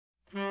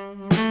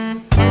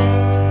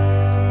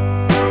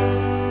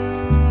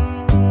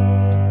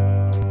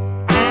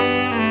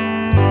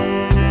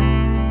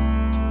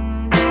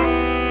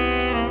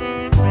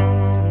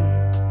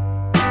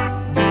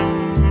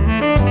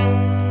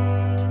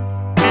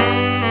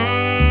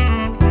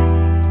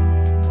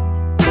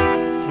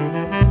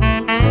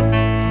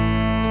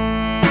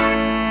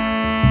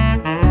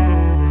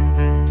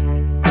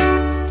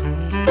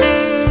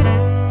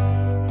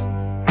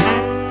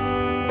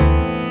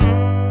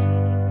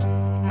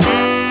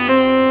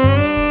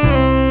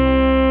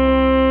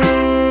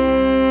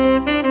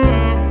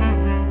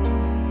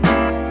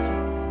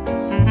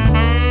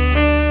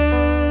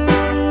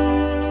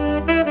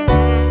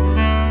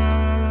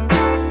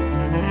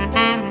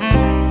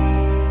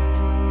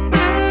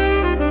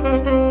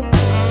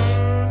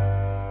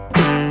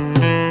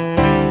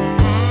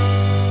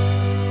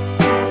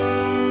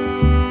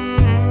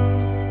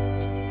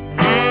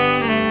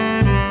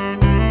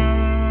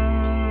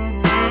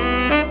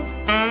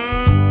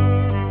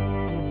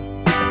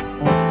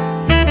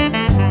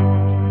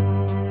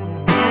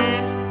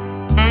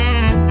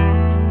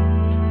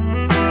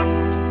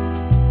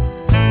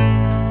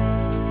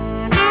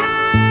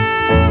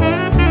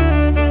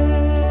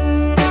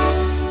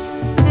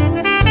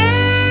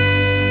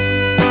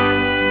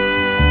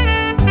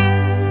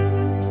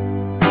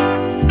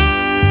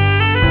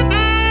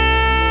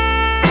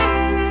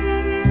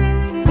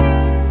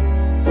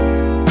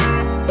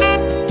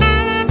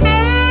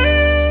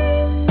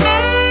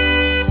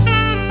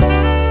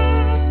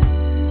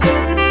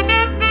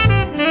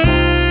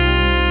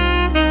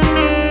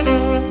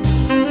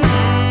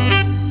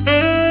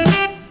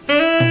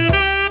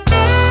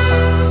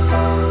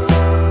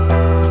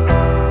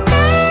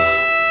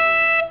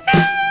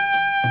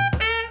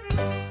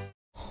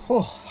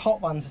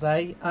hot one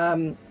today.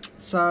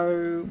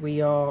 So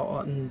we are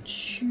on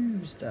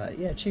Tuesday.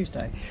 Yeah,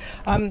 Tuesday.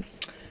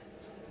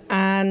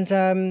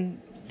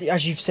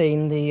 As you've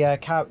seen, the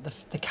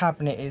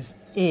cabinet is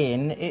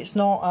in. It's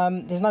not.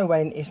 There's no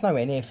way. It's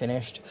nowhere near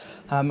finished.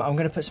 I'm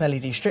going to put some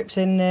LED strips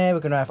in there.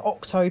 We're going to have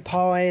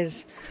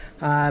octopies.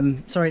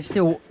 Sorry, it's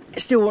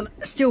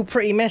still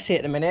pretty messy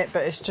at the minute,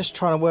 but it's just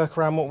trying to work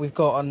around what we've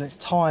got and its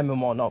time and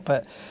whatnot.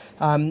 But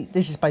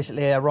this is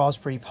basically a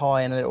Raspberry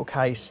Pi in a little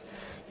case.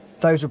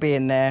 Those will be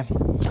in there.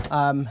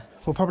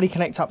 We'll probably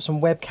connect up some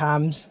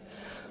webcams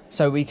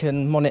so we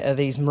can monitor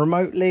these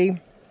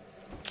remotely.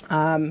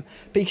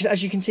 Because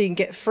as you can see, you can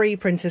get 3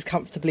 printers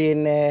comfortably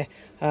in there.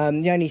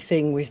 The only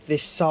thing with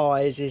this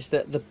size is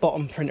that the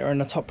bottom printer and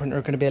the top printer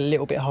are going to be a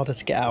little bit harder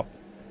to get out,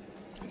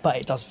 but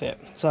it does fit,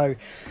 so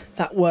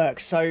that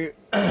works. So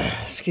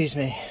excuse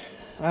me.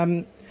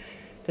 The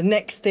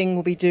next thing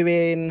we'll be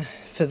doing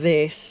for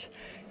this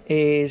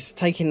is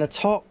taking the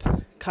top,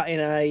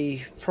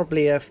 cutting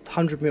probably a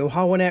 100mm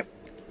hole in it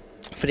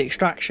for the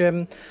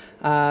extraction.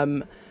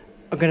 I'm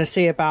going to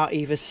see about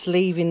either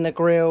sleeving the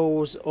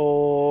grills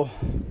or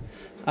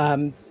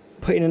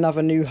putting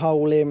another new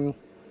hole in,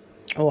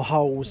 or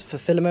holes for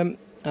filament.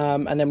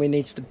 And then we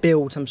need to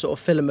build some sort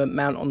of filament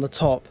mount on the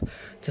top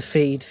to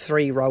feed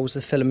 3 rolls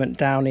of filament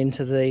down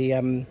into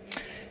the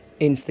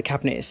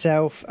cabinet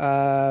itself.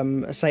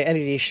 Say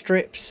LED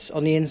strips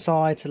on the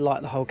inside to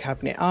light the whole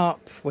cabinet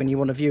up when you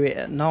want to view it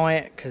at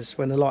night, because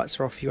when the lights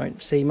are off you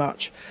won't see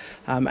much.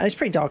 And it's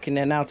pretty dark in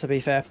there now, to be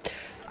fair.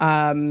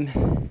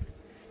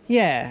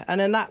 Yeah, and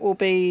then that will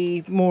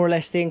be more or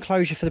less the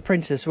enclosure for the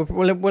printers.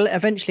 We'll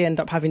eventually end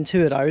up having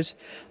 2 of those,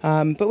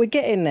 but we're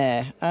getting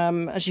there.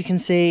 As you can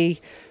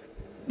see,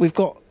 we've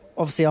got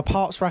obviously our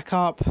parts rack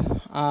up.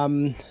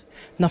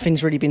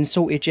 Nothing's really been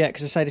sorted yet,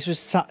 because I say this was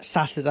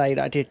Saturday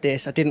that I did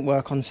this. I didn't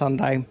work on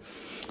Sunday,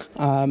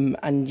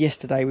 and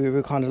yesterday we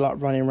were kind of like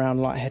running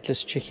around like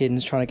headless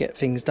chickens trying to get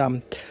things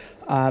done.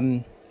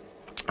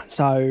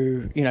 So,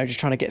 you know, just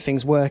trying to get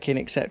things working,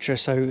 etc.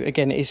 So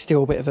again, it is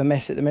still a bit of a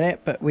mess at the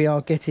minute, but we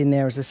are getting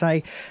there, as I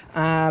say.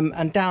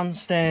 And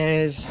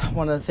downstairs,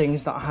 one of the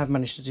things that I have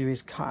managed to do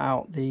is cut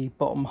out the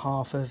bottom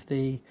half of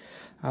the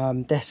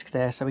desk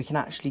there, so we can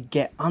actually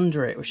get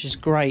under it, which is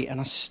great.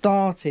 And I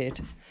started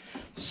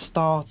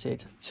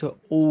to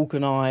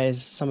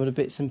organise some of the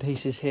bits and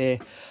pieces here.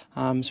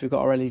 So we've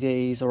got our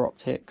LEDs, our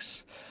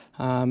optics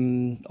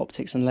and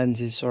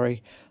lenses,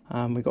 sorry.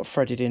 We've got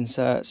threaded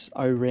inserts,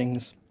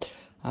 O-rings,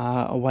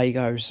 away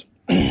goes,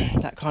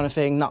 that kind of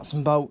thing, nuts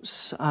and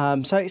bolts.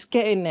 So it's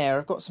getting there.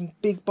 I've got some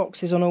big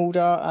boxes on order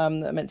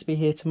that are meant to be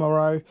here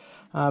tomorrow,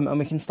 and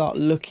we can start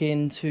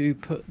looking to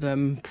put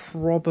them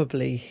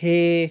probably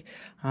here,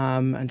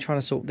 and trying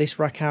to sort this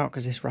rack out,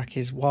 because this rack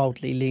is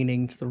wildly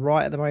leaning to the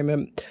right at the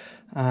moment.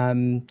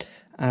 And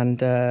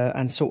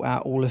sort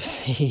out all of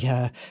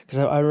the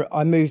because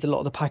I moved a lot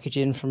of the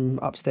packaging from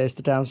upstairs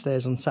to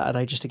downstairs on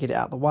Saturday just to get it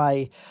out of the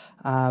way,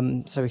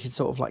 so we could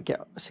sort of like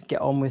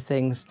get on with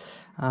things.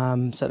 So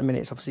at the minute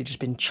it's obviously just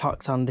been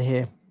chucked under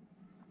here.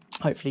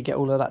 Hopefully get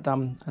all of that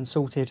done and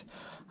sorted.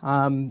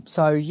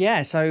 So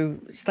yeah, so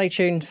stay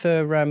tuned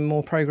for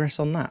more progress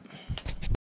on that.